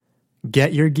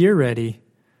Get your gear ready.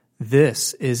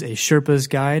 This is a Sherpa's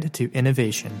Guide to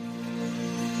Innovation.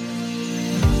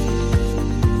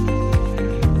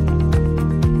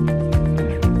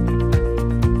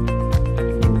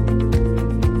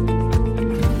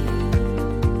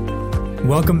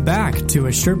 Welcome back to A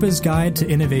Sherpa's Guide to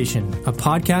Innovation, a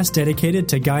podcast dedicated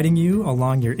to guiding you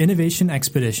along your innovation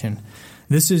expedition.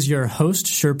 This is your host,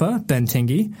 Sherpa Ben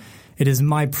Tingy. It is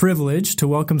my privilege to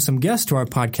welcome some guests to our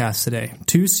podcast today,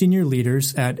 two senior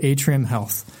leaders at Atrium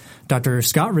Health, Dr.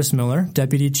 Scott Rissmiller,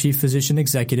 Deputy Chief Physician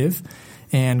Executive,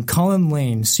 and Colin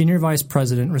Lane, Senior Vice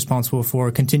President responsible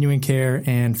for continuing care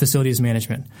and facilities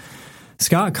management.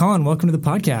 Scott, Colin, welcome to the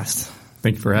podcast.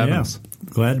 Thank you for having us.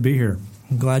 Glad to be here.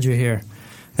 I'm glad you're here.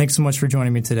 Thanks so much for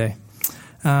joining me today.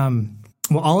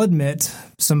 Well, I'll admit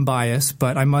some bias,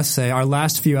 but I must say our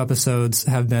last few episodes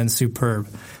have been superb.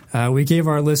 We gave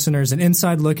our listeners an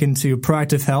inside look into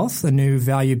Proactive Health, a new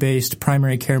value-based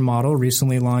primary care model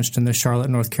recently launched in the Charlotte,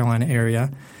 North Carolina area.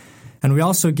 And we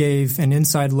also gave an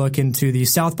inside look into the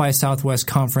South by Southwest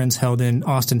conference held in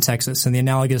Austin, Texas, and the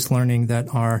analogous learning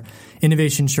that our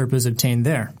innovation Sherpas obtained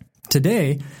there.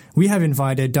 Today, we have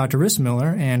invited Dr.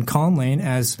 Rissmiller and Colin Lane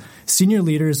as senior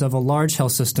leaders of a large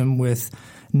health system with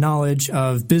knowledge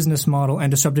of business model and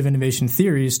disruptive innovation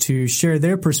theories to share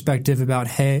their perspective about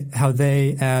how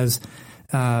they, as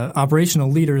operational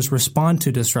leaders, respond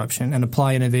to disruption and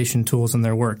apply innovation tools in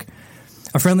their work.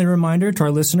 A friendly reminder to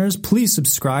our listeners, please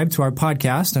subscribe to our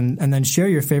podcast and then share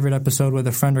your favorite episode with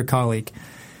a friend or colleague.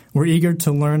 We're eager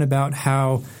to learn about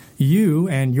how you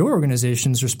and your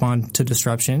organizations respond to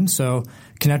disruption, so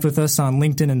connect with us on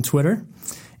LinkedIn and Twitter.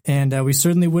 And we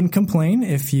certainly wouldn't complain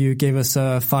if you gave us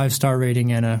a 5-star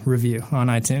rating and a review on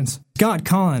iTunes. Scott,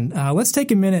 Colin, let's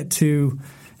take a minute to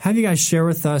have you guys share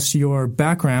with us your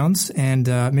backgrounds and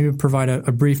maybe provide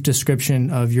a brief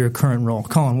description of your current role.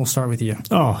 Colin, we'll start with you.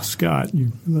 Oh, Scott.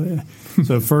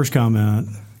 So first comment,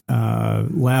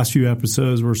 last few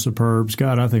episodes were superb.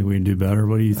 Scott, I think we can do better.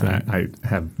 What do you think? I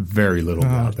have very little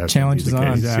doubt that's challenge is on.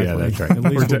 Exactly. Yeah, that's right.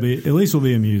 At least we'll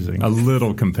be amusing. A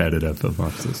little competitive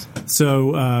amongst us.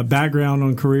 So background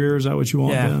on career, is that what you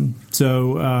want, Ben?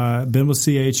 So been with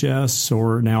CHS,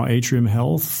 or now Atrium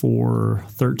Health, for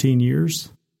 13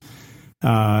 years.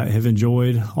 Have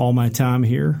enjoyed all my time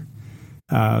here.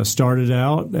 Started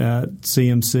out at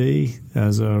CMC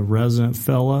as a resident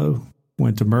fellow,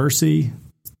 went to Mercy,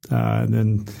 and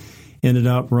then ended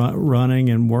up running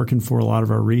and working for a lot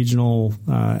of our regional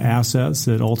assets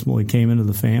that ultimately came into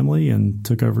the family, and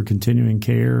took over continuing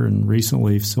care and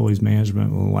recently facilities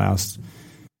management in the last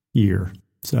year.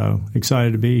 So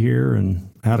excited to be here and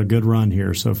had a good run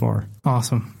here so far.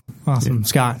 Awesome. Yeah.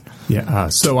 Scott. Yeah.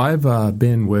 So I've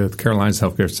been with Carolina's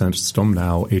Healthcare System,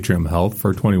 now Atrium Health,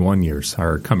 for 21 years,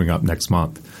 or coming up next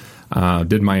month.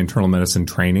 Did my internal medicine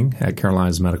training at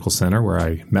Carolina's Medical Center, where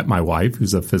I met my wife,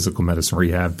 who's a physical medicine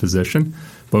rehab physician.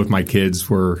 Both my kids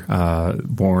were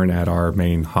born at our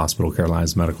main hospital,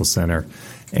 Carolina's Medical Center.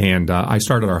 And I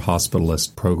started our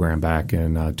hospitalist program back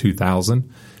in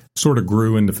 2000. Sort of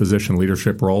grew into physician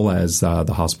leadership role as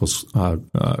the hospitals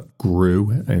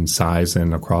grew in size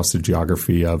and across the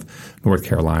geography of North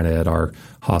Carolina at our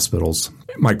hospitals.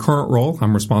 My current role,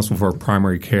 I'm responsible for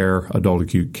primary care, adult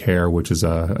acute care, which is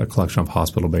a collection of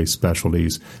hospital-based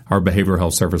specialties, our behavioral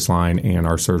health service line, and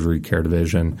our surgery care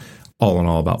division. All in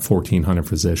all, about 1,400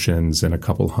 physicians and a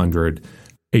couple hundred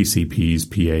ACPs,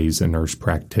 PAs, and nurse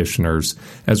practitioners,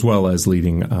 as well as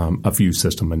leading a few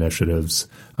system initiatives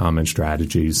and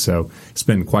strategies. So it's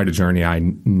been quite a journey. I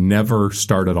never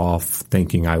started off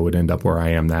thinking I would end up where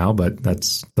I am now, but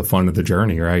that's the fun of the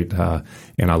journey, right?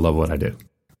 And I love what I do.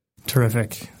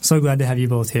 Terrific. So glad to have you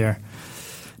both here.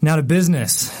 Now to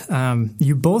business.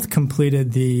 You both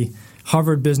completed the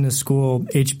Harvard Business School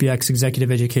HBX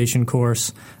Executive Education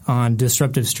course on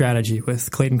disruptive strategy with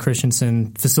Clayton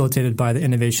Christensen, facilitated by the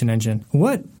Innovation Engine.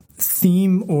 What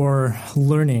theme or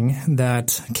learning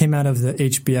that came out of the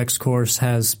HBX course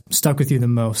has stuck with you the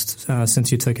most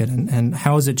since you took it, and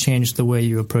how has it changed the way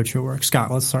you approach your work?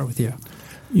 Scott, let's start with you.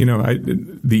 You know,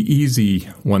 the easy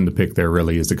one to pick there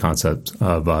really is the concept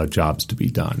of jobs to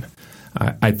be done.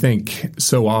 I think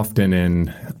so often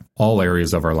in all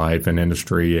areas of our life, and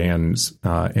industry and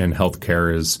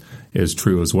healthcare is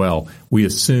true as well. We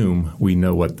assume we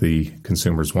know what the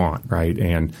consumers want, right?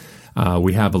 And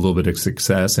we have a little bit of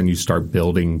success, and you start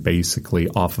building basically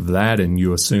off of that, and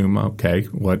you assume, okay,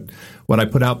 what I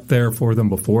put out there for them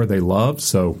before they love,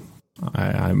 so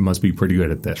I must be pretty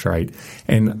good at this, right?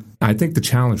 And I think the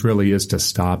challenge really is to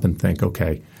stop and think,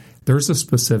 okay, there's a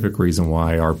specific reason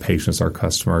why our patients, our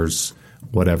customers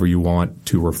whatever you want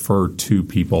to refer to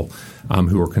people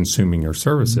who are consuming your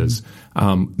services.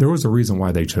 There was a reason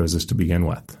why they chose us to begin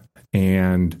with.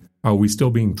 And are we still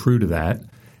being true to that?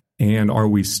 And are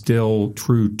we still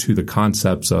true to the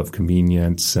concepts of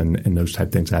convenience and those type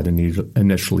of things that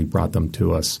initially brought them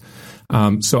to us?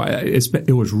 So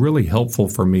it was really helpful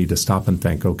for me to stop and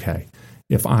think, okay,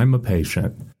 if I'm a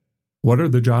patient, what are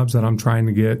the jobs that I'm trying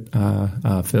to get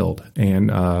filled? And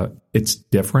it's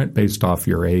different based off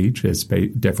your age. It's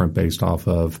different based off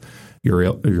of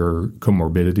your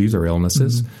comorbidities or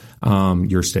illnesses,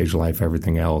 your stage of life,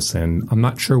 everything else. And I'm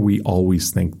not sure we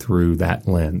always think through that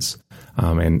lens.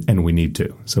 And we need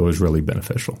to. So it was really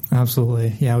beneficial.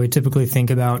 Absolutely. Yeah, we typically think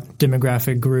about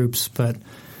demographic groups, but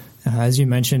as you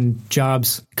mentioned,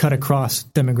 jobs cut across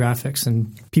demographics,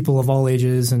 and people of all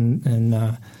ages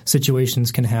and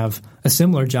situations can have a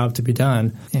similar job to be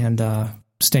done. And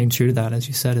staying true to that, as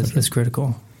you said, is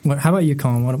critical. How about you,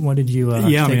 Colin? What did you take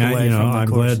away from the I'm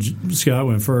course? glad Scott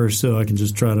went first, so I can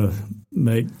just try to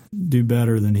do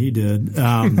better than he did. No,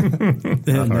 I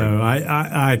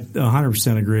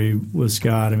 100% agree with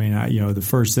Scott. I mean, the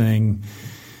first thing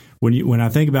when I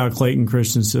think about Clayton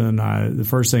Christensen, the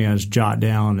first thing I just jot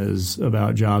down is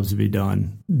about jobs to be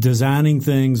done. Designing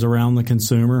things around the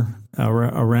consumer,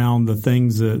 around the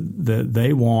things that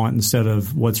they want instead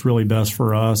of what's really best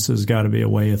for us has got to be a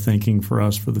way of thinking for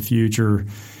us for the future.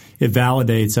 It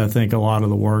validates, I think, a lot of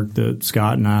the work that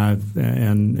Scott and I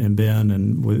and Ben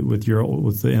and with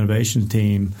the innovation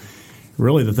team.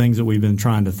 Really, the things that we've been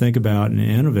trying to think about and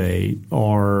innovate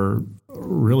are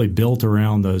really built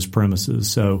around those premises.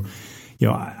 So,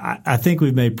 I think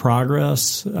we've made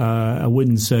progress. I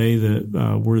wouldn't say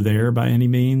that we're there by any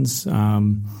means.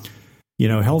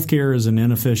 Healthcare is an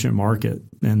inefficient market.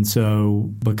 And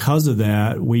so because of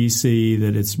that, we see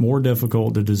that it's more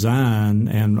difficult to design,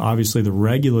 and obviously the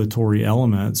regulatory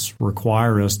elements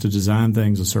require us to design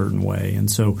things a certain way.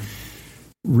 And so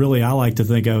really I like to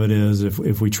think of it as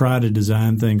if we try to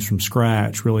design things from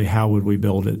scratch, really how would we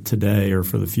build it today or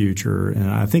for the future? And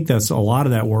I think that's a lot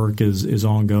of that work is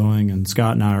ongoing, and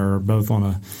Scott and I are both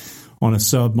on a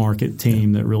sub-market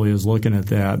team that really is looking at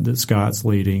that Scott's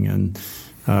leading, and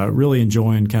really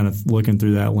enjoying kind of looking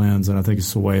through that lens, and I think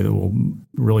it's a way that will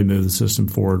really move the system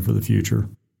forward for the future.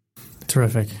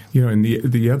 Terrific. And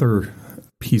the other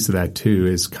piece of that too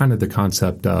is kind of the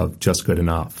concept of just good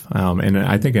enough. And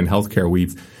I think in healthcare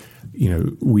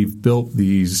we've built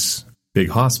these big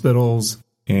hospitals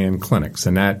and clinics,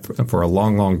 and that for a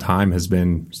long, long time has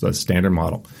been the standard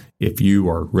model. If you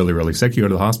are really, really sick, you go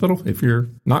to the hospital. If you're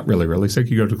not really, really sick,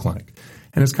 you go to the clinic.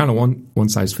 And it's kind of one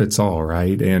size fits all,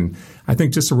 right? And I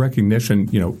think just a recognition,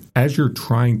 as you're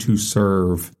trying to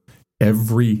serve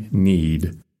every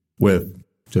need with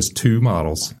just two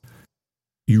models,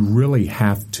 you really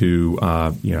have to,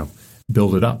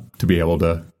 build it up to be able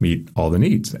to meet all the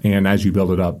needs. And as you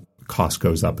build it up, cost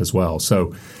goes up as well.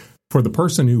 So for the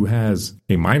person who has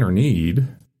a minor need,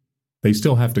 they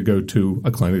still have to go to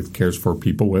a clinic that cares for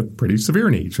people with pretty severe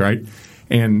needs, right?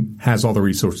 And has all the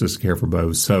resources to care for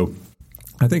both. So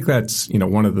I think that's,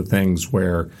 one of the things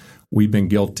where we've been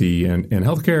guilty in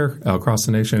healthcare across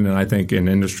the nation, and I think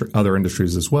in other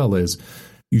industries as well, is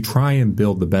you try and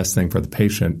build the best thing for the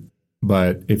patient.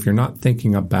 But if you're not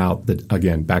thinking about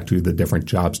back to the different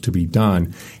jobs to be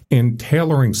done and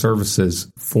tailoring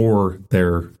services for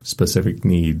their specific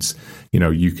needs,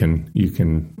 you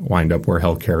can wind up where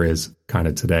healthcare is kind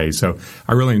of today. So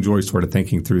I really enjoy sort of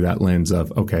thinking through that lens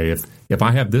of, okay, if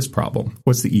I have this problem,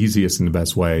 what's the easiest and the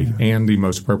best way and the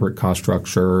most appropriate cost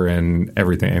structure and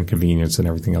everything and convenience and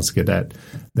everything else to get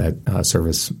that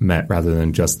service met, rather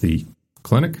than just the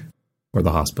clinic or the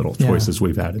hospital choices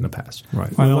we've had in the past.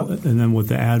 Right. Well, and then with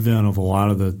the advent of a lot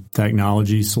of the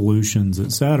technology solutions,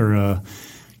 et cetera,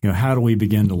 how do we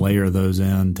begin to layer those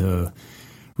in to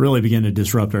really begin to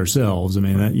disrupt ourselves? I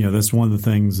mean, that's one of the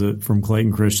things that from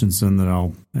Clayton Christensen that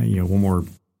I'll, one more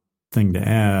thing to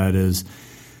add is,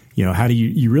 how do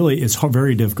you really, it's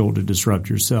very difficult to disrupt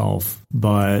yourself,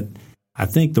 but I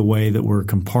think the way that we're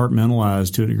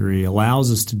compartmentalized to a degree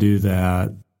allows us to do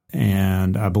that.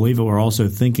 And I believe that we're also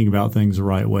thinking about things the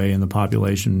right way in the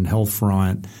population health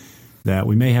front, that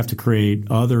we may have to create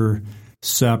other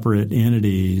separate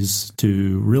entities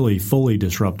to really fully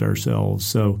disrupt ourselves.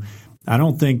 So I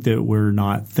don't think that we're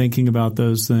not thinking about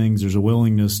those things. There's a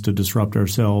willingness to disrupt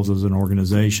ourselves as an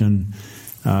organization.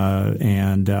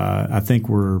 And I think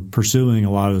we're pursuing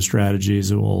a lot of the strategies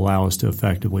that will allow us to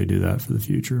effectively do that for the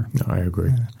future. No, I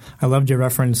agree. I loved your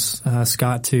reference,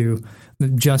 Scott, to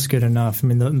just good enough. I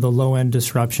mean, the low-end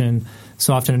disruption.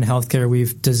 So often in healthcare,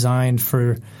 we've designed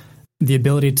for the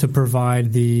ability to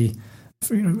provide the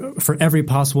for every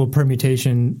possible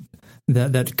permutation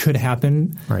that could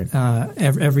happen, right.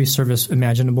 Every service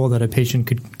imaginable that a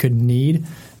patient could need,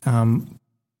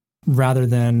 rather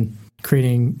than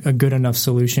creating a good enough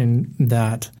solution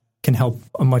that can help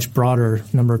a much broader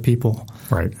number of people.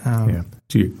 Right. Yeah.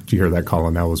 Did you hear that,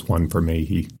 Colin? That was one for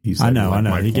me. He said, I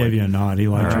know. He gave you a nod. He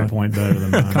liked your point better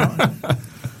than mine.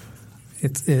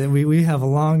 We have a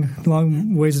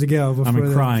long ways to go before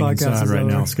I'm crying the podcast inside is right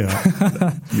over. now,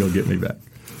 Scott. You'll get me back.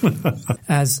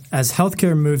 As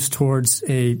healthcare moves towards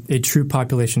a true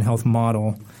population health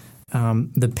model,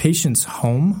 the patient's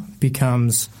home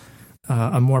becomes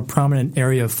a more prominent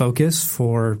area of focus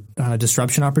for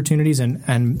disruption opportunities.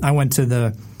 And I went to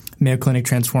the Mayo Clinic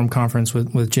Transform Conference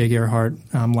with Jay Gerhardt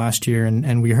last year,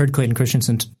 and we heard Clayton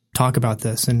Christensen talk about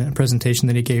this in a presentation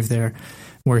that he gave there,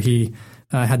 where he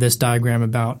had this diagram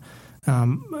about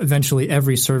eventually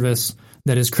every service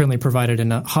that is currently provided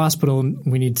in a hospital,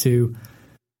 we need to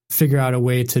figure out a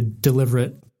way to deliver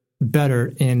it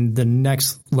better in the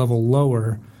next level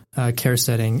lower care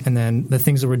setting, and then the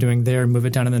things that we're doing there, move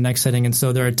it down to the next setting. And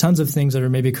so there are tons of things that are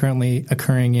maybe currently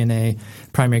occurring in a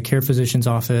primary care physician's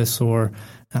office or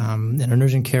in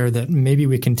urgent care that maybe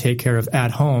we can take care of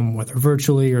at home, whether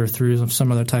virtually or through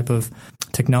some other type of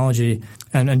technology.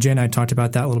 And Jay and I talked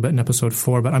about that a little bit in episode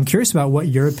 4. But I'm curious about what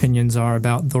your opinions are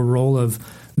about the role of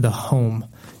the home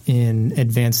in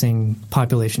advancing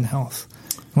population health.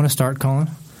 Want to start, Colin?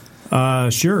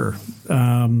 Sure.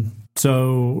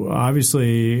 So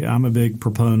obviously, I'm a big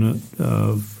proponent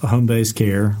of home-based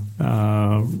care.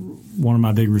 One of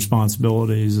my big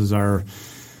responsibilities is our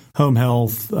home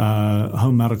health,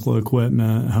 home medical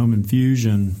equipment, home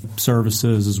infusion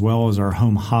services, as well as our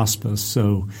home hospice.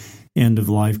 So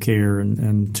end-of-life care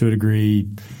and to a degree,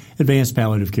 advanced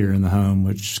palliative care in the home,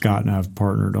 which Scott and I have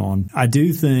partnered on. I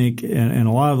do think in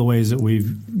a lot of the ways that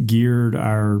we've geared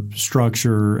our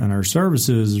structure and our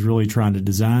services is really trying to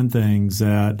design things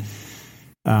that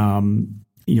we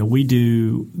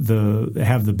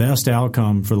have the best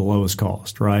outcome for the lowest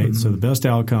cost, right? Mm-hmm. So the best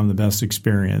outcome, the best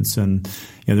experience. And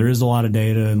there is a lot of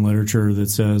data and literature that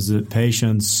says that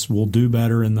patients will do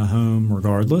better in the home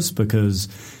regardless because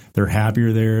they're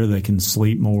happier there, they can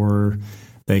sleep more,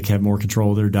 they can have more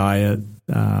control of their diet.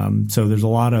 So there's a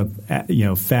lot of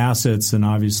facets, and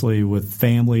obviously with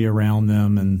family around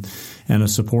them and a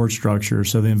support structure.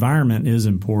 So the environment is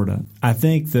important. I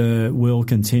think that we'll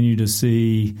continue to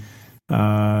see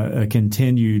a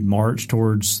continued march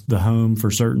towards the home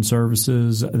for certain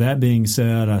services. That being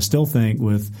said, I still think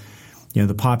with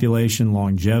the population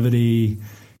longevity,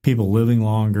 people living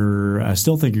longer, I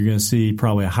still think you're going to see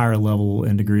probably a higher level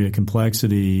and degree of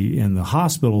complexity in the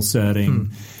hospital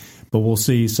setting. But we'll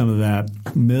see some of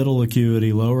that middle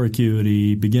acuity, lower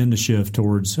acuity begin to shift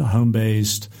towards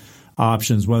home-based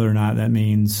options, whether or not that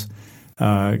means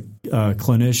a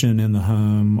clinician in the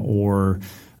home or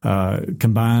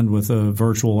combined with a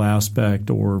virtual aspect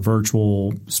or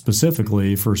virtual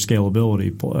specifically for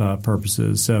scalability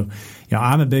purposes. So,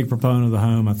 I'm a big proponent of the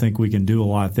home. I think we can do a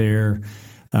lot there.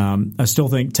 I still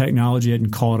think technology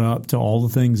hadn't caught up to all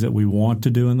the things that we want to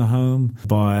do in the home,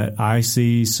 but I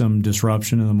see some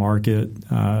disruption in the market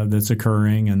that's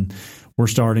occurring, and we're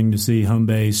starting to see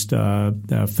home-based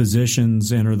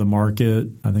physicians enter the market.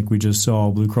 I think we just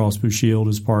saw Blue Cross Blue Shield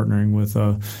is partnering with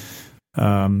a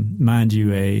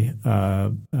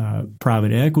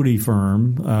private equity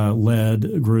firm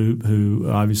led group who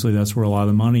obviously that's where a lot of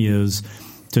the money is,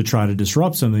 to try to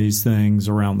disrupt some of these things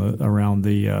around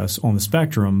the on the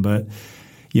spectrum. But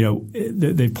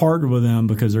they've partnered with them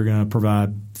because they're going to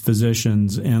provide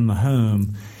physicians in the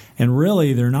home, and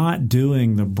really they're not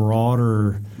doing the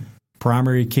broader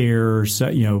primary care,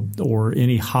 or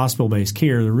any hospital-based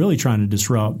care. They're really trying to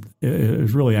disrupt.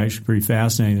 It's really actually pretty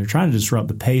fascinating. They're trying to disrupt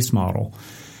the PACE model.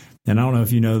 And I don't know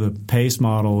if you know, the PACE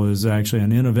model is actually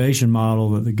an innovation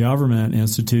model that the government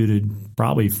instituted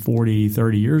probably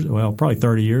 30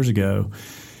 years ago.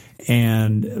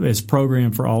 And it's a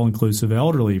program for all-inclusive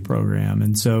elderly program.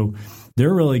 And so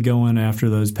they're really going after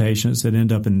those patients that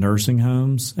end up in nursing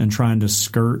homes and trying to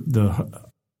skirt the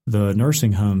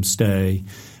nursing home stay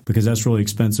because that's really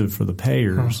expensive for the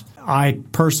payers. I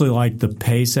personally like the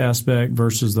PACE aspect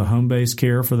versus the home-based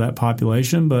care for that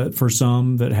population, but for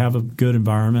some that have a good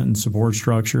environment and support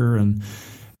structure and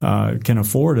can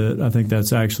afford it, I think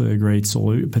that's actually a great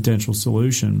potential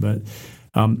solution. But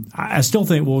I still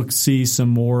think we'll see some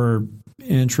more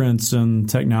entrance and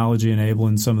technology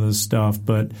enabling some of this stuff,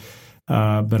 but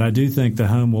I do think the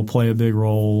home will play a big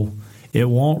role. It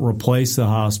won't replace the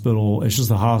hospital. It's just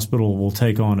the hospital will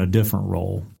take on a different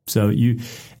role. So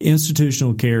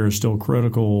institutional care is still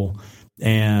critical,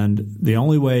 And the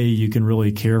only way you can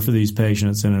really care for these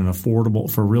patients in an affordable,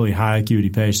 for really high acuity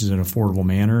patients in an affordable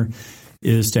manner,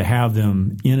 is to have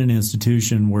them in an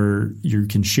institution where you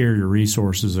can share your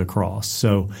resources across.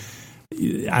 So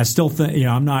I still think,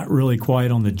 I'm not really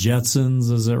quite on the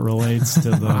Jetsons as it relates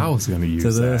to the. I was going to use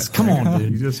this. That. Come on,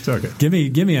 dude. You just took it.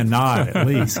 Give me a nod at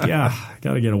least. Yeah,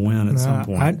 got to get a win at some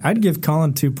point. I'd give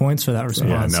Colin 2 points for that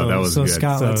response. Yeah, that was good.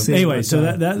 Scott, let's see. Anyway,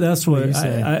 that's what.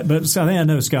 But I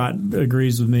know Scott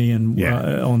agrees with me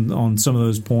on some of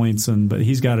those points, but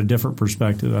he's got a different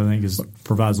perspective. I think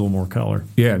provides a little more color.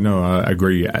 Yeah, no, I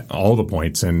agree. All the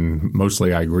points, and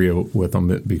mostly I agree with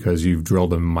them because you've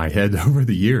drilled them in my head over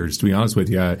the years. To be honest with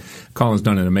you, Colin's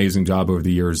done an amazing job over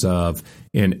the years of,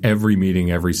 in every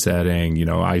meeting, every setting,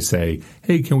 I say,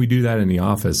 hey, can we do that in the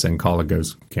office? And Colin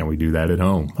goes, can we do that at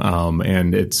home?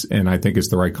 And I think it's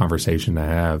the right conversation to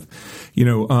have.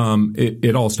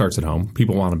 It all starts at home.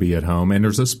 People want to be at home, and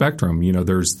there's a spectrum.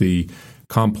 There's the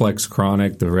complex,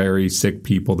 chronic, the very sick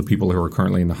people, the people who are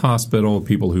currently in the hospital,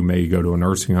 people who may go to a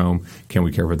nursing home. Can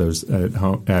we care for those at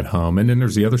home? And then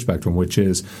there's the other spectrum, which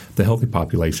is the healthy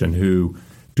population who,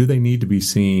 do they need to be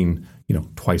seen,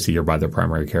 twice a year by their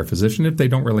primary care physician if they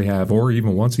don't really have, or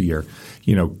even once a year?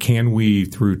 Can we,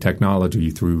 through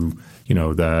technology, through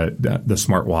the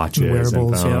smart watches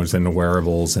and phones and the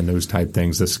wearables and those type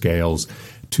things, the scales,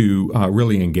 to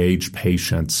really engage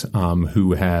patients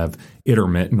who have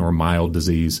intermittent or mild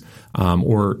disease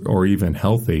or even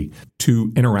healthy,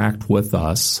 to interact with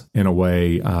us in a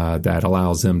way that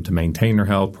allows them to maintain their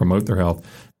health, promote their health,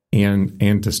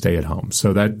 and to stay at home.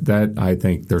 So that I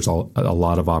think there's a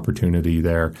lot of opportunity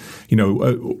there.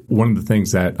 One of the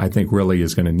things that I think really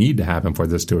is going to need to happen for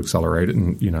this to accelerate it,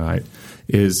 and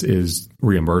is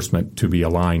reimbursement to be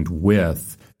aligned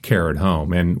with care at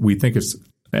home. And we think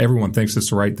everyone thinks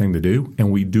it's the right thing to do,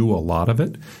 and we do a lot of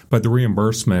it. But the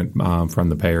reimbursement from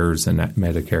the payers and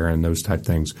Medicare and those type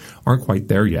things aren't quite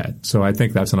there yet. So I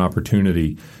think that's an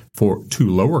opportunity to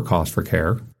lower cost for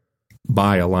care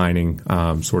by aligning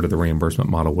sort of the reimbursement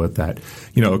model with that.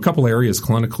 A couple areas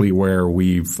clinically where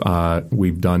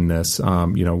we've done this,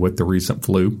 with the recent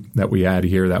flu that we had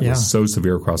here that was so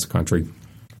severe across the country,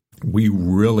 we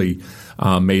really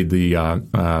made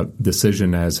the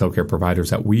decision as healthcare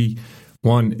providers that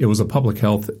it was a public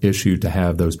health issue to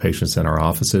have those patients in our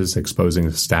offices, exposing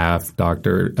the staff,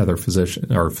 doctor, other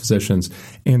physicians,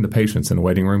 and the patients in the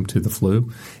waiting room to the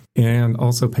flu. And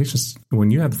also patients,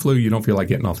 when you have the flu, you don't feel like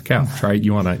getting off the couch, right?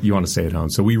 You want to stay at home.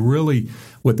 So we really,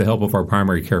 with the help of our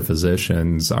primary care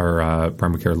physicians, our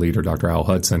primary care leader, Dr. Al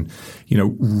Hudson,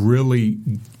 really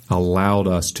allowed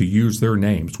us to use their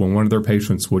names. When one of their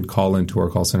patients would call into our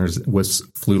call centers with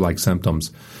flu-like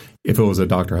symptoms, if it was a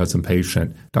Dr. Hudson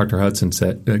patient, Dr. Hudson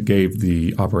gave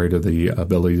the operator the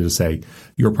ability to say,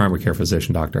 your primary care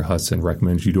physician, Dr. Hudson,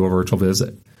 recommends you do a virtual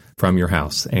visit from your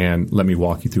house, and let me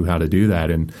walk you through how to do that.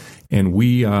 And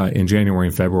we in January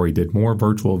and February did more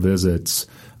virtual visits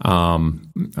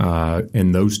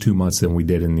in those 2 months than we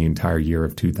did in the entire year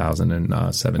of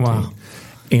 2017. Wow.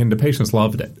 And the patients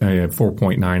loved it. I had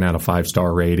 4.9 out of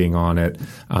 5-star rating on it.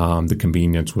 The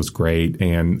convenience was great.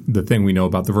 And the thing we know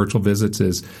about the virtual visits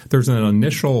is there's an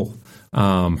initial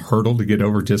hurdle to get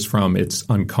over just from it's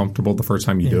uncomfortable the first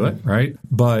time you do it, right?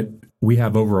 But we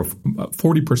have over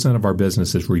 40% of our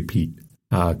business is repeat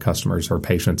customers or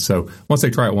patients. So once they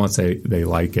try it once, they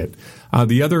like it.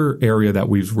 The other area that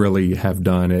we've really have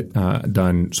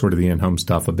done sort of the in-home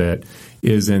stuff a bit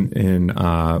is in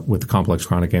with the complex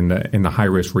chronic and the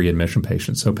high-risk readmission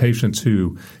patients. So patients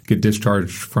who get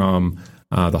discharged from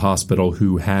the hospital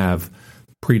who have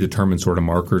predetermined sort of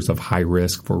markers of high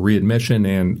risk for readmission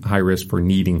and high risk for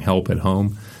needing help at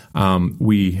home.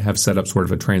 We have set up sort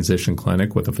of a transition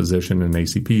clinic with a physician and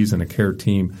ACPs and a care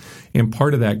team. And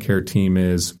part of that care team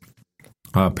is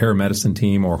a paramedicine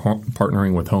team or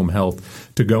partnering with home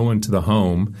health to go into the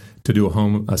home to do a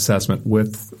home assessment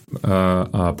with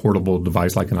a portable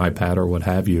device like an iPad or what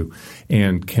have you,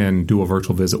 and can do a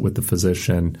virtual visit with the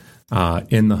physician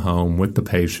in the home with the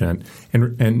patient.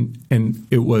 And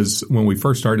it was, when we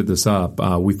first started this up,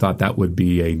 we thought that would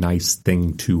be a nice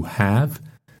thing to have.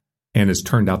 And it's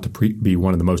turned out to be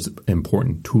one of the most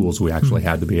important tools we actually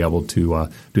had to be able to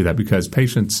do that, because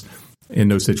patients in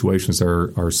those situations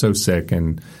are so sick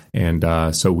and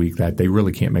so weak that they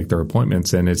really can't make their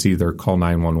appointments, and it's either call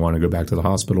 911 and go back to the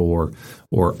hospital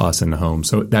or us in the home.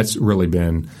 So that's really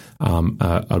been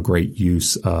a great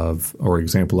use of or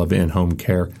example of in-home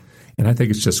care, and I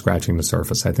think it's just scratching the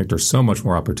surface. I think there's so much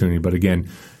more opportunity, but again,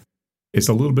 it's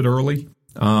a little bit early.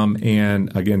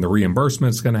 And again, the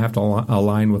reimbursement is going to have to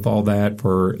align with all that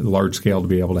for large scale to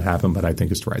be able to happen, but I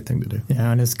think it's the right thing to do.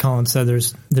 Yeah, and as Colin said,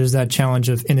 there's that challenge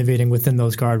of innovating within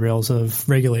those guardrails of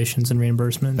regulations and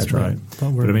reimbursements. That's right.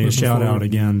 But I mean, a shout out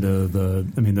again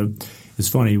to it's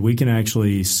funny, we can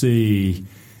actually see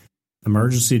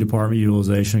emergency department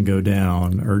utilization go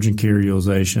down, urgent care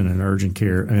utilization and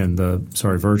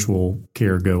virtual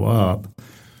care go up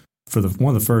for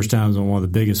one of the first times on one of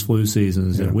the biggest flu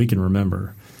seasons that we can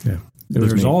remember. Yeah.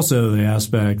 There's also the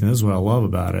aspect, and this is what I love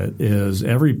about it, is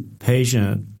every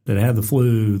patient that had the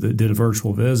flu that did a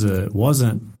virtual visit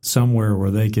wasn't somewhere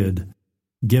where they could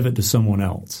give it to someone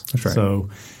else. That's right.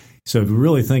 So if you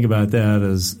really think about that,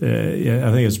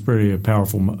 I think it's pretty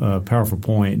powerful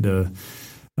point.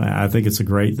 I think it's a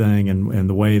great thing, and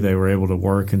the way they were able to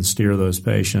work and steer those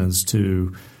patients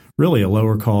to really a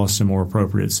lower cost and more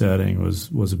appropriate setting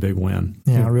was a big win.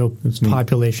 Yeah, real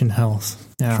population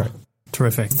health. Yeah, right.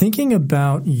 Terrific. Thinking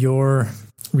about your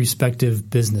respective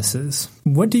businesses,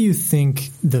 what do you think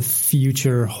the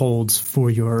future holds for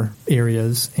your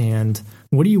areas, and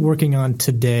what are you working on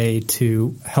today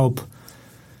to help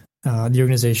the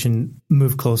organization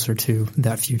move closer to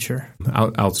that future?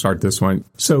 I'll start this one.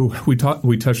 So we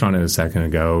touched on it a second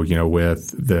ago,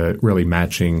 with the really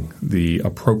matching the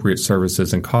appropriate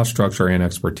services and cost structure and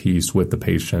expertise with the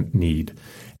patient need.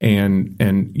 And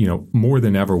more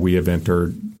than ever, we have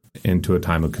entered into a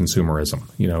time of consumerism.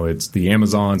 It's the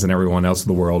Amazons and everyone else in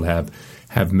the world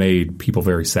have made people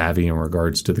very savvy in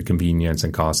regards to the convenience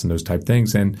and cost and those type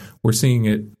things. And we're seeing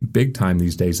it big time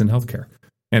these days in healthcare.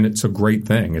 And it's a great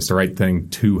thing. It's the right thing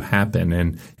to happen,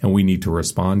 and we need to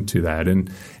respond to that.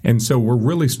 And so we're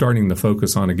really starting to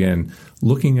focus on, again,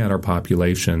 looking at our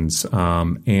populations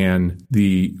and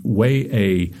the way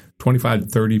a 25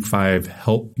 to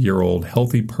 35-year-old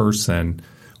healthy person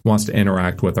wants to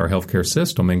interact with our healthcare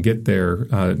system and get their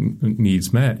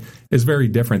needs met is very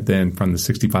different than from the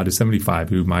 65 to 75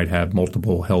 who might have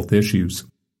multiple health issues.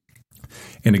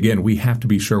 And again, we have to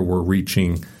be sure we're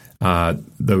reaching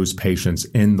those patients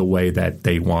in the way that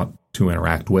they want to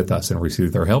interact with us and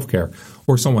receive their health care,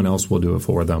 or someone else will do it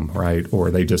for them, right?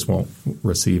 Or they just won't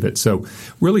receive it. So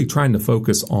really trying to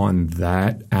focus on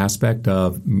that aspect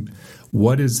of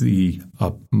what is the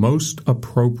most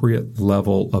appropriate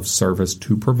level of service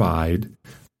to provide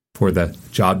for the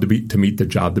job to meet the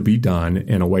job to be done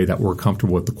in a way that we're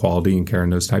comfortable with the quality and care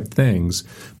and those type of things,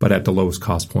 but at the lowest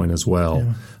cost point as well.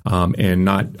 Yeah. And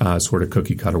not sort of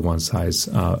cookie cutter one size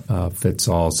fits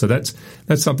all. So that's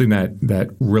something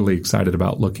that really excited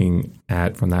about looking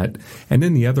at from that. And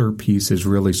then the other piece is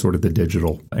really sort of the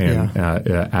digital and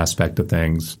aspect of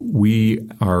things. We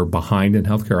are behind in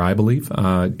healthcare, I believe,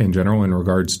 in general, in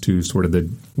regards to sort of the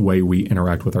way we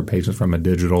interact with our patients from a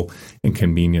digital and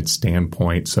convenience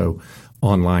standpoint. So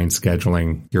online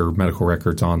scheduling, your medical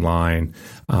records online,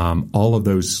 all of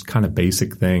those kind of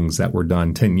basic things that were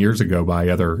done 10 years ago by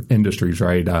other industries,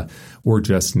 right? We're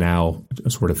just now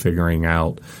sort of figuring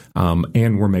out,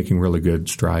 and we're making really good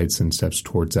strides and steps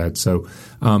towards that. So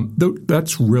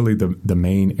that's really the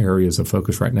main areas of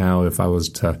focus right now. If I was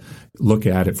to look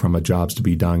at it from a jobs to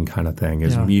be done kind of thing,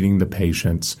 is meeting the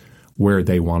patients where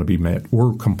they want to be met.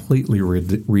 We're completely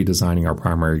redesigning our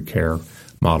primary care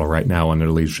model right now under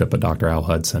the leadership of Dr. Al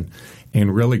Hudson,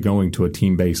 and really going to a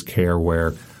team-based care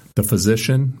where the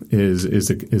physician is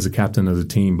a captain of the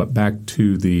team, but back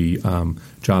to the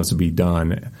jobs to be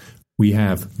done, we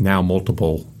have now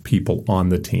multiple people on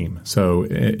the team. So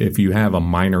if you have a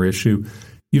minor issue,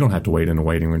 you don't have to wait in a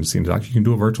waiting room to see the doctor. You can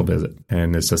do a virtual visit,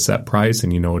 and it's a set price,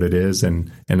 and you know what it is,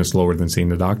 and it's lower than seeing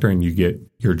the doctor, and you get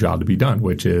your job to be done,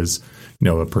 which is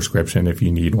a prescription if you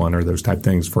need one, or those type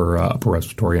things for upper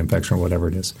respiratory infection or whatever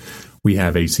it is. We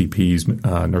have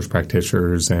ACPs, nurse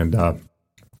practitioners, and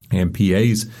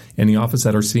PAs in the office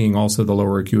that are seeing also the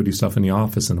lower acuity stuff in the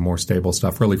office and the more stable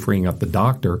stuff, really freeing up the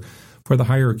doctor for the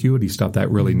higher acuity stuff that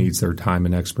really needs their time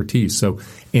and expertise. So,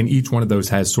 and each one of those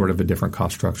has sort of a different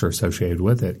cost structure associated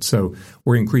with it. So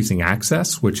we're increasing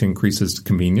access, which increases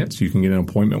convenience. You can get an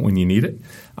appointment when you need it.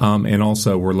 And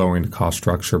also we're lowering the cost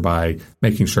structure by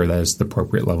making sure that it's the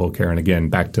appropriate level of care. And again,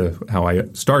 back to how I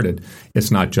started,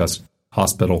 it's not just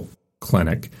hospital,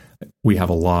 clinic. We have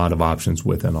a lot of options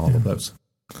within all of those.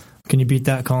 Can you beat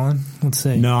that, Colin? Let's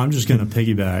see. No, I'm just going to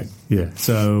piggyback. Yeah.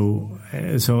 So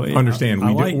understand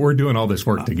we're doing all this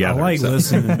work together. I like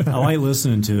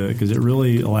listening to it because it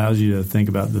really allows you to think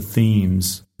about the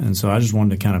themes. And so I just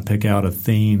wanted to kind of pick out a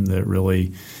theme that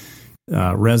really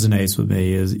resonates with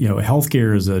me. Is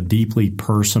healthcare is a deeply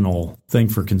personal thing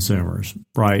for consumers,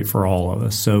 right? For all of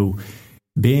us. So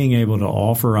being able to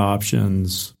offer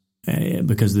options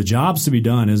because the jobs to be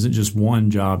done isn't just one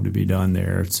job to be done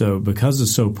there. So because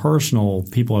it's so personal,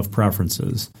 people have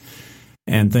preferences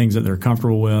and things that they're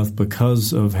comfortable with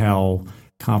because of how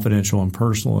confidential and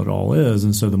personal it all is.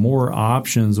 And so the more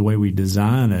options, the way we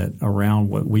design it around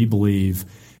what we believe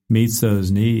meets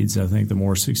those needs, I think the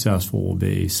more successful we'll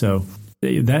be. So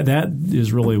that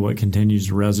is really what continues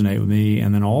to resonate with me.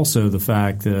 And then also the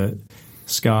fact that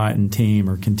Scott and team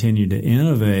are continuing to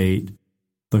innovate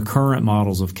the current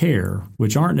models of care,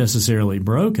 which aren't necessarily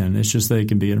broken. It's just they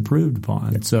can be improved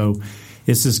upon. Yep. So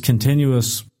it's this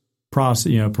continuous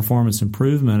process, performance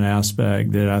improvement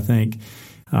aspect that I think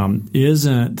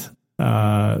isn't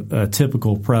a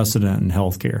typical precedent in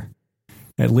healthcare,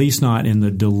 at least not in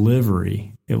the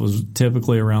delivery. It was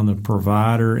typically around the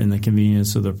provider and the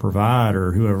convenience of the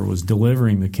provider, whoever was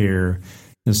delivering the care,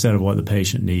 instead of what the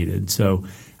patient needed. So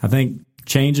I think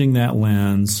changing that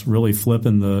lens, really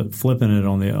flipping it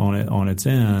on its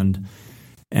end,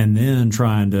 and then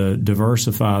trying to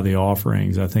diversify the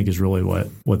offerings, I think is really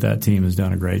what that team has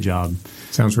done a great job.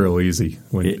 Sounds real easy.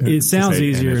 It sounds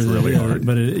easier, it's really hard.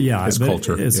 But it's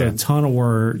culture. It's a ton of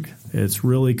work. It's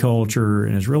really culture,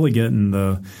 and it's really getting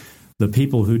the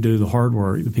people who do the hard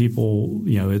work. The people,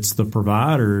 it's the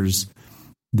providers.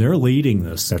 They're leading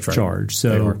this charge.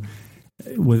 So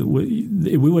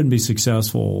we wouldn't be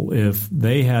successful if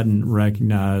they hadn't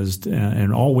recognized,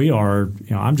 and all we are,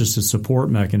 I'm just a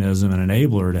support mechanism and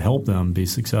enabler to help them be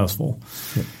successful.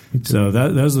 Yep. So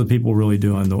those are the people really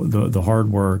doing the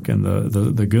hard work and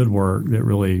the good work that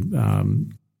really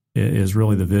is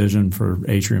really the vision for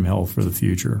Atrium Health for the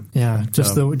future. Yeah,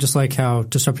 just like how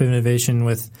disruptive innovation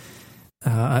with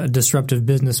a disruptive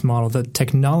business model, the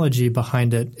technology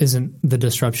behind it isn't the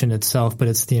disruption itself, but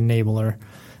it's the enabler.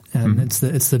 And it's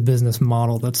the business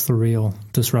model that's the real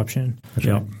disruption.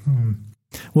 Yeah.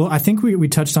 Well, I think we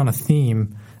touched on a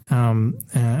theme,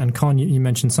 and Colin, you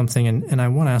mentioned something, and I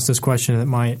want to ask this question that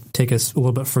might take us a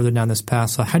little bit further down this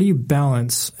path. So how do you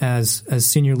balance as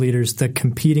senior leaders the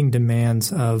competing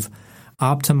demands of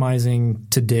optimizing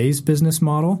today's business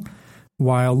model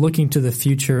while looking to the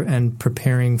future and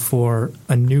preparing for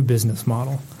a new business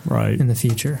model in the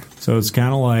future? So it's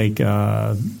kind of like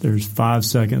there's 5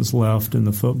 seconds left in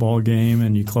the football game,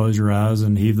 and you close your eyes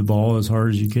and heave the ball as hard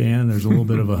as you can. There's a little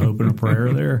bit of a hope and a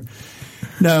prayer there.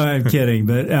 No, I'm kidding.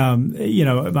 But,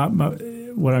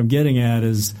 what I'm getting at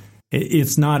is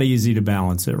it's not easy to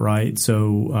balance it, right?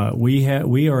 So we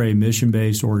are a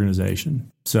mission-based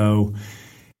organization. So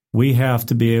we have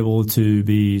to be able to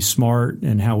be smart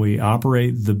in how we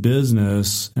operate the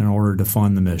business in order to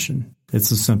fund the mission. It's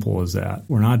as simple as that.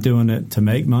 We're not doing it to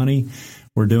make money.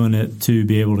 We're doing it to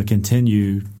be able to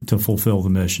continue to fulfill the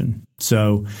mission.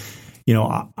 So,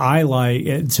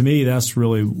 to me, that's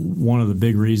really one of the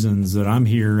big reasons that I'm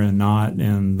here and not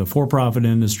in the for-profit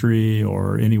industry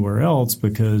or anywhere else,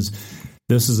 because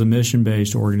this is a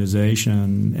mission-based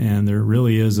organization and there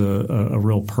really is a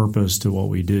real purpose to what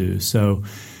we do. So,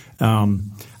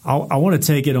 I want to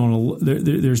take it on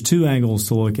there's two angles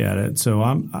to look at it. So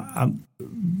I'm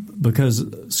because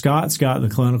Scott's got the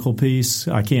clinical piece,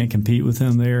 I can't compete with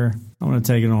him there. I want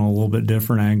to take it on a little bit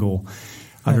different angle,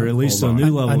 under at least a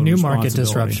new level of new market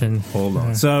disruption. Hold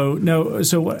on. So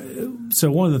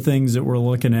one of the things that we're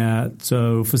looking at,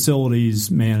 facilities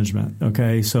management.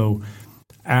 Okay, so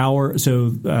I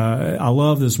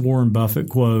love this Warren Buffett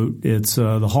quote. It's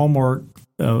the hallmark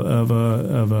of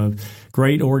a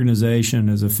great organization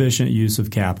is efficient use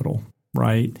of capital,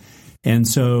 right? And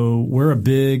so we're a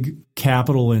big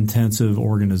capital-intensive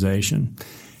organization.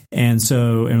 And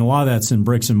a lot of that's in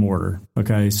bricks and mortar,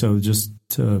 okay? So just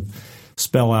to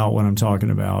spell out what I'm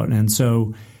talking about. And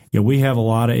so we have a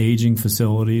lot of aging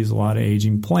facilities, a lot of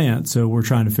aging plants. So we're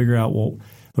trying to figure out,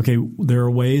 there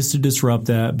are ways to disrupt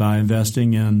that by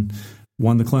investing in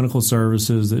the clinical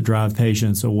services that drive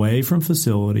patients away from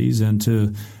facilities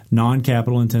into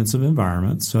non-capital intensive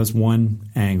environments. So that's one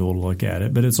angle to look at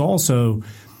it. But it's also,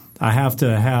 I have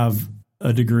to have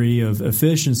a degree of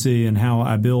efficiency in how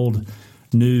I build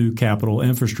new capital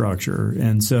infrastructure.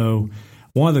 And so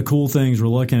one of the cool things we're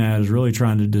looking at is really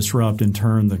trying to disrupt and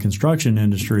turn the construction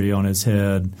industry on its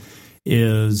head.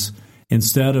 Is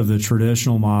instead of the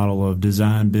traditional model of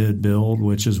design, bid, build,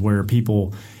 which is where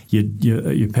people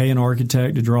you pay an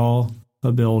architect to draw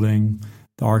a building,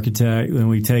 the architect, then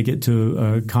we take it to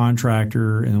a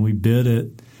contractor and we bid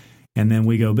it, and then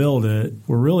we go build it.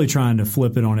 We're really trying to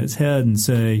flip it on its head and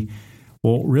say,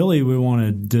 well, really we want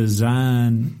to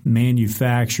design,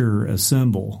 manufacture,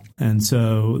 assemble. And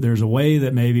so there's a way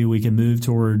that maybe we can move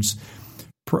towards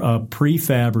a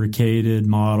prefabricated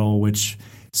model, which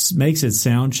makes it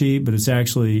sound cheap, but it's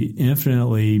actually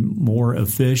infinitely more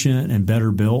efficient and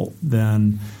better built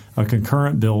than a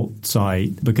concurrent built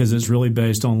site because it's really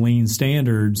based on lean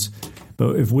standards.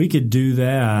 But if we could do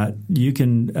that, you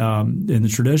can, in the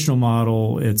traditional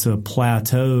model, it's a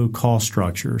plateau cost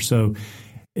structure. So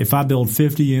if I build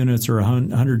 50 units or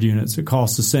 100 units, it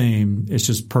costs the same. It's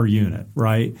just per unit,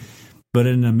 right? But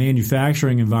in a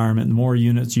manufacturing environment, the more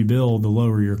units you build, the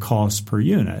lower your cost per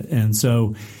unit. And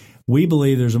so we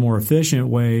believe there's a more efficient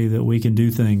way that we can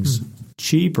do things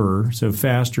cheaper, so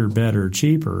faster, better,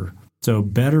 cheaper. So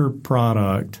better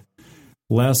product,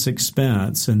 less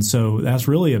expense. And so that's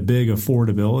really a big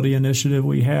affordability initiative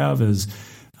we have is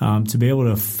to be able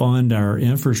to fund our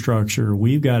infrastructure,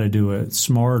 we've got to do it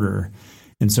smarter.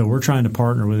 And so we're trying to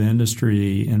partner with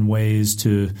industry in ways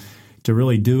to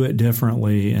really do it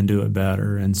differently and do it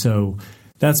better. And so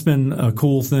that's been a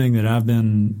cool thing that I've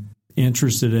been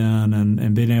interested in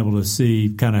and being able to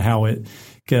see kind of how it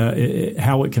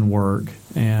can work.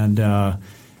 And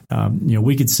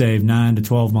we could save 9 to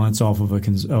 12 months off of a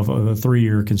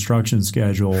 3-year construction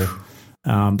schedule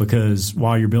because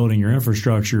while you're building your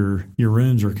infrastructure, your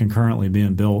rooms are concurrently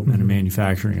being built in a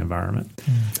manufacturing environment.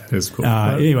 That is cool.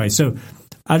 Anyway, so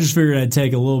I just figured I'd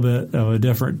take a little bit of a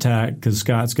different tack because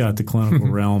Scott's got the clinical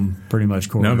realm pretty much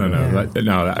covered.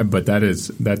 No. But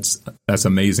that's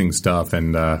amazing stuff,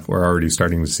 and we're already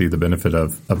starting to see the benefit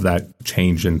of that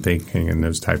change in thinking and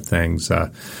those type things.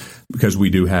 Because we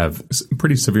do have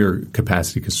pretty severe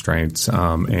capacity constraints,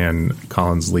 and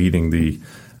Colin's leading the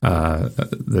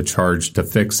charge to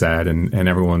fix that, and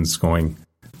everyone's going,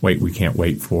 wait, we can't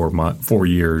wait 4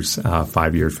 years,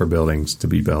 5 years for buildings to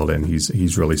be built, and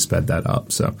he's really sped that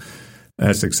up. So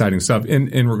that's exciting stuff.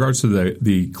 In regards to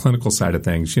the clinical side of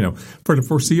things, for the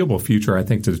foreseeable future, I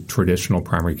think the traditional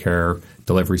primary care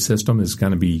delivery system is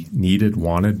going to be needed,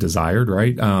 wanted, desired,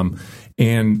 right?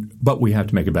 But we have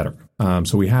to make it better.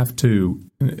 So we have to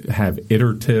have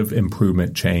iterative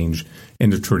improvement change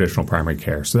into traditional primary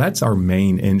care. So that's our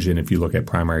main engine if you look at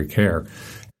primary care.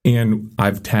 And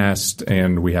I've tasked,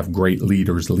 and we have great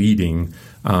leaders leading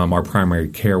our primary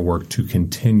care work to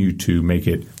continue to make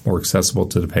it more accessible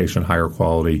to the patient, higher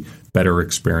quality, better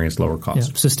experience, lower cost.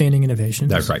 Yeah, sustaining innovation.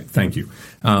 That's right. Thank you.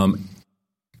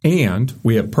 And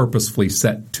we have purposefully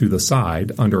set to the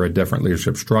side under a different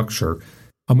leadership structure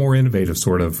a more innovative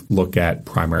sort of look at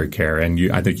primary care.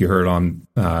 And I think you heard on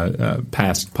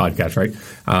past podcasts, right?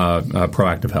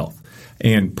 Proactive health.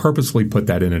 And purposefully put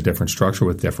that in a different structure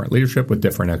with different leadership, with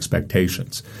different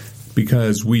expectations.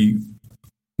 Because we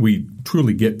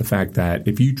truly get the fact that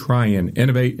if you try and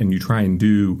innovate and you try and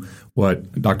do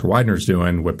what Dr. Widener's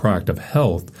doing with proactive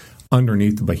health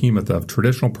underneath the behemoth of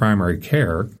traditional primary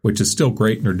care, which is still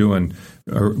great and they're doing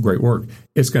great work,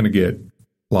 it's going to get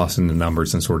lost in the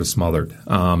numbers and sort of smothered.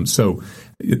 So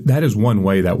that is one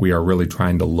way that we are really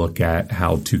trying to look at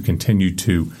how to continue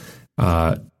to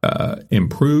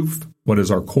improve what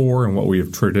is our core and what we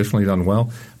have traditionally done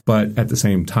well, but at the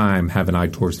same time have an eye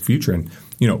towards the future. And,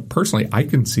 personally, I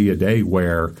can see a day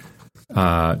where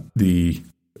the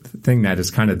thing that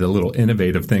is kind of the little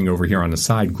innovative thing over here on the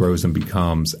side grows and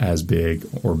becomes as big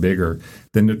or bigger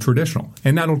than the traditional.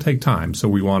 And that'll take time. So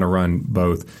we want to run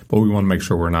both, but we want to make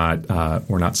sure we're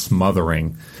not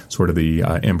smothering sort of the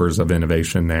embers of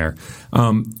innovation there.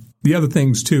 The other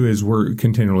things, too, is we're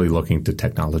continually looking to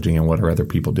technology and what are other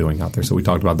people doing out there. So we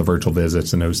talked about the virtual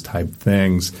visits and those type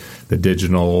things, the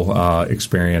digital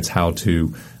experience, how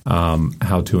to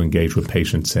engage with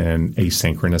patients in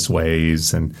asynchronous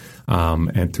ways and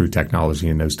through technology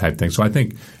and those type things. So I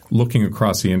think looking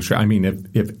across the industry, I mean,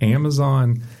 if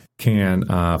Amazon can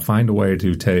find a way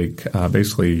to take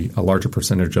basically a larger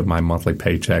percentage of my monthly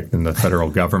paycheck than the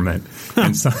federal government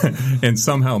and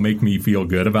somehow make me feel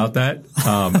good about that,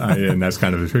 and that's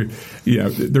kind of the truth.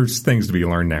 There's things to be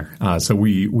learned there. So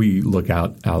we look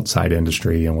outside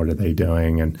industry and what are they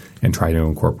doing and try to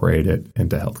incorporate it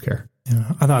into healthcare.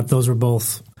 Yeah, I thought those were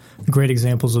both great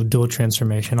examples of dual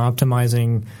transformation,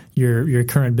 optimizing your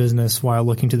current business while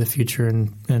looking to the future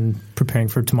and preparing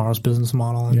for tomorrow's business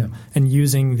model and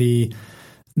using the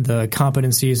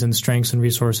competencies and strengths and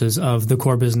resources of the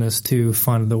core business to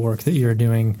fund the work that you're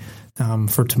doing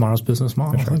for tomorrow's business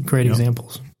model. That's right. Great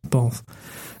examples, both.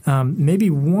 Maybe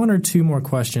one or two more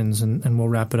questions and we'll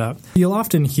wrap it up. You'll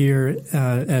often hear,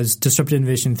 as disruptive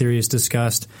innovation theory is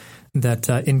discussed, that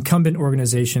incumbent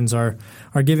organizations are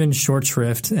given short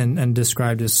shrift and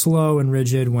described as slow and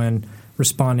rigid when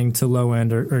responding to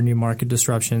low-end or new market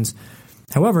disruptions.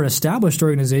 However, established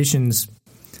organizations,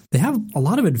 they have a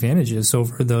lot of advantages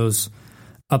over those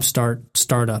upstart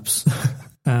startups.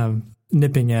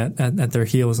 nipping at their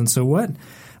heels. And so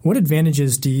what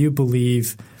advantages do you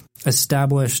believe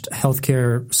established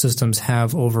healthcare systems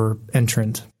have over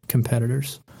entrant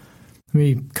competitors?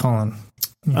 Maybe Colin,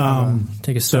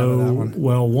 take a stab at that one.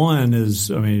 Well, one is,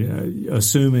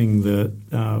 assuming that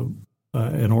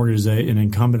an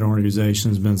incumbent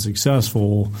organization has been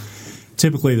successful,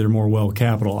 typically they're more well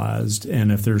capitalized,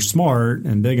 and if they're smart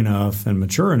and big enough and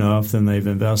mature enough, then they've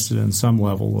invested in some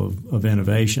level of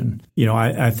innovation.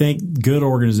 I think good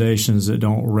organizations that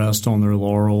don't rest on their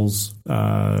laurels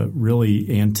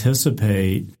really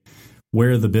anticipate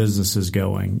where the business is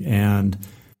going, and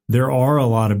there are a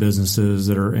lot of businesses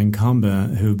that are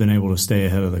incumbent who've been able to stay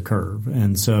ahead of the curve.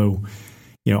 And so,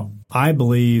 I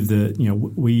believe that,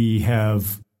 we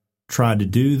have tried to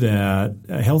do that.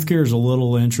 Healthcare is a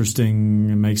little interesting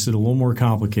and makes it a little more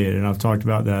complicated. And I've talked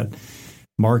about that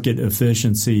market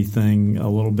efficiency thing a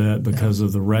little bit because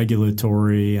of the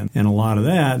regulatory and a lot of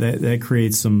that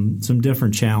creates some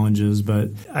different challenges. But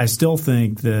I still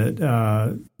think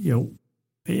that,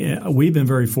 we've been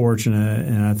very fortunate,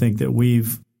 and I think that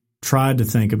we've tried to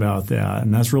think about that,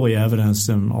 and that's really evidenced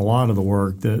in a lot of the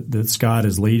work that Scott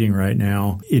is leading right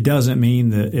now. It doesn't mean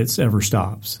that it's ever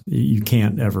stops. You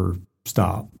can't ever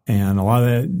stop. And a lot of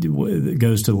that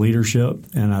goes to leadership,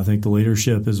 and I think the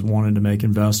leadership has wanted to make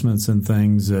investments in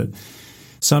things that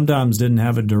sometimes didn't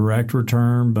have a direct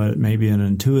return, but maybe an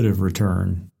intuitive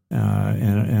return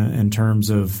in terms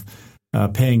of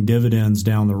paying dividends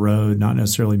down the road, not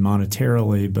necessarily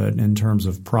monetarily, but in terms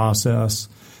of process.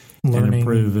 Learning, and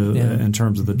improve in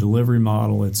terms of the delivery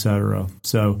model, et cetera.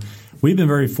 So we've been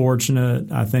very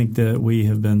fortunate. I think that we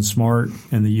have been smart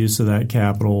in the use of that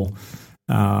capital.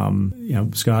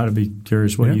 Scott, I'd be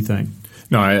curious what you think.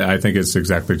 No, I think it's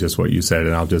exactly just what you said,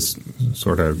 and I'll just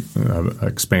sort of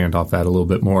expand off that a little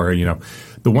bit more.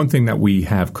 The one thing that we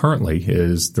have currently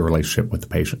is the relationship with the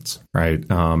patients, right?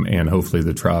 And hopefully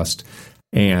the trust.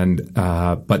 And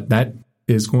but that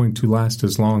is going to last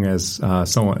as long as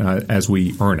as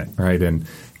we earn it, right?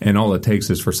 And all it takes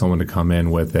is for someone to come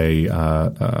in with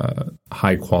a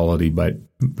high quality but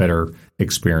better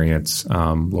experience,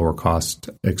 lower cost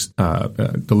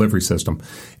delivery system,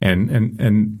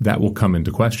 and that will come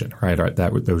into question, right?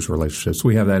 Those relationships,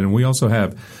 we have that, and we also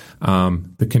have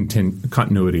the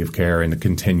continuity of care and the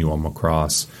continuum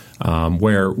across.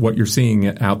 Where what you're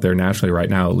seeing out there nationally right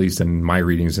now, at least in my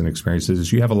readings and experiences,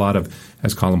 is you have a lot of,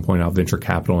 as Colin pointed out, venture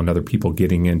capital and other people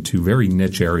getting into very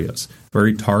niche areas,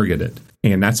 very targeted,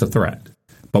 and that's a threat.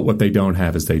 But what they don't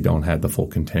have is they don't have the full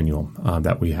continuum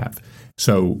that we have.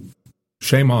 So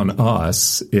shame on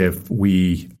us if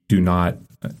we do not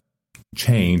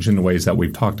change in the ways that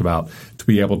we've talked about to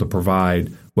be able to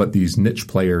provide what these niche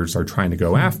players are trying to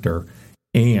go after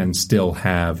and still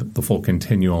have the full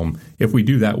continuum. If we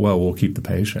do that well, we'll keep the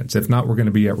patients. If not, we're going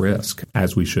to be at risk,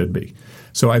 as we should be.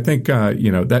 So I think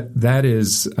that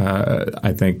is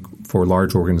I think for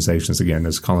large organizations, again,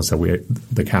 as Colin said, we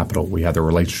have the capital, we have the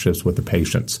relationships with the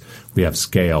patients, we have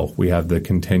scale, we have the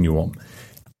continuum,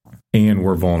 and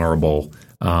we're vulnerable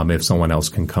if someone else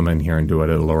can come in here and do it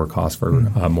at a lower cost for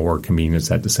more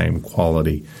convenience at the same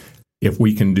quality. If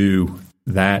we can do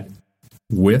that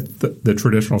with the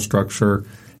traditional structure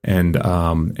and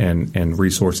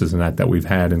resources and that we've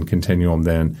had in Continuum,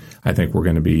 then I think we're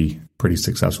going to be pretty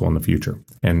successful in the future.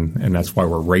 And that's why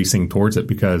we're racing towards it,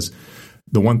 because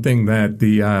the one thing that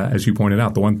as you pointed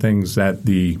out, the one things that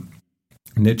the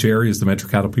niche areas, the venture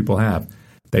capital people have,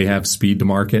 they have speed to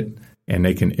market and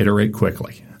they can iterate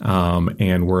quickly.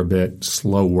 And we're a bit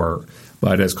slower.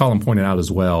 But as Colin pointed out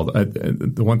as well,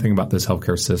 the one thing about this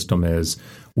healthcare system is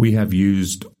we have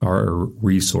used our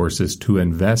resources to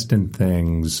invest in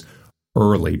things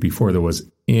early before there was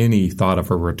any thought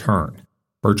of a return.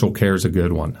 Virtual care is a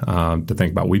good one to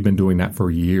think about. We've been doing that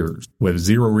for years with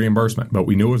zero reimbursement, but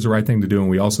we knew it was the right thing to do, and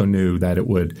we also knew that it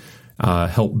would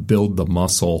help build the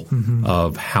muscle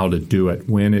of how to do it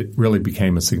when it really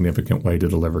became a significant way to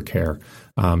deliver care.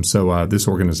 So this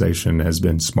organization has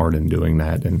been smart in doing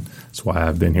that, and that's why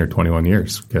I've been here 21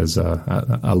 years, because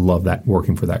I love that,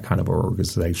 working for that kind of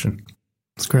organization.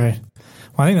 That's great.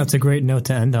 Well, I think that's a great note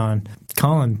to end on.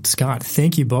 Colin, Scott,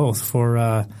 thank you both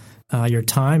for your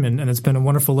time, and it's been a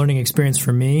wonderful learning experience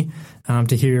for me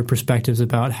to hear your perspectives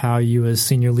about how you as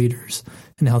senior leaders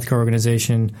in the healthcare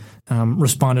organization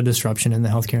respond to disruption in the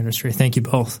healthcare industry. Thank you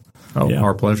both. Oh, yeah,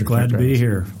 our pleasure. Glad to be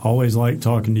here. Always like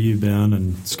talking to you, Ben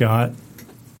and Scott.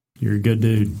 You're a good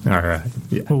dude. All right.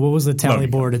 Yeah. Well, what was the tally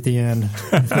board at the end?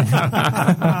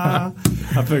 I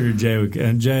figured Jay would,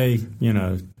 and Jay,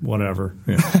 whatever.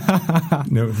 Yeah.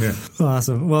 Yeah.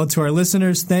 Awesome. Well, to our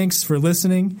listeners, thanks for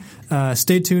listening.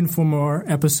 Stay tuned for more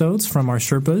episodes from our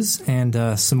Sherpas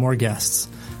and some more guests.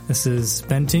 This is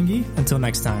Ben Tingy. Until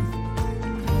next time.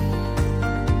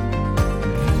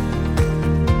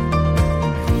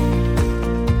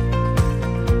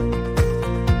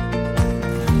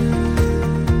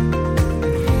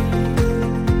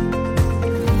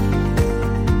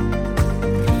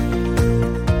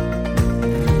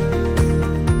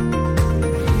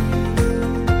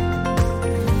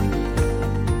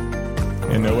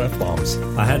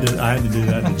 I had to do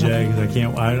that to Jay because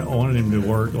I wanted him to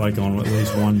work like on at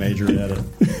least one major edit.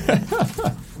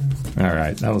 All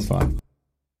right, that was fun.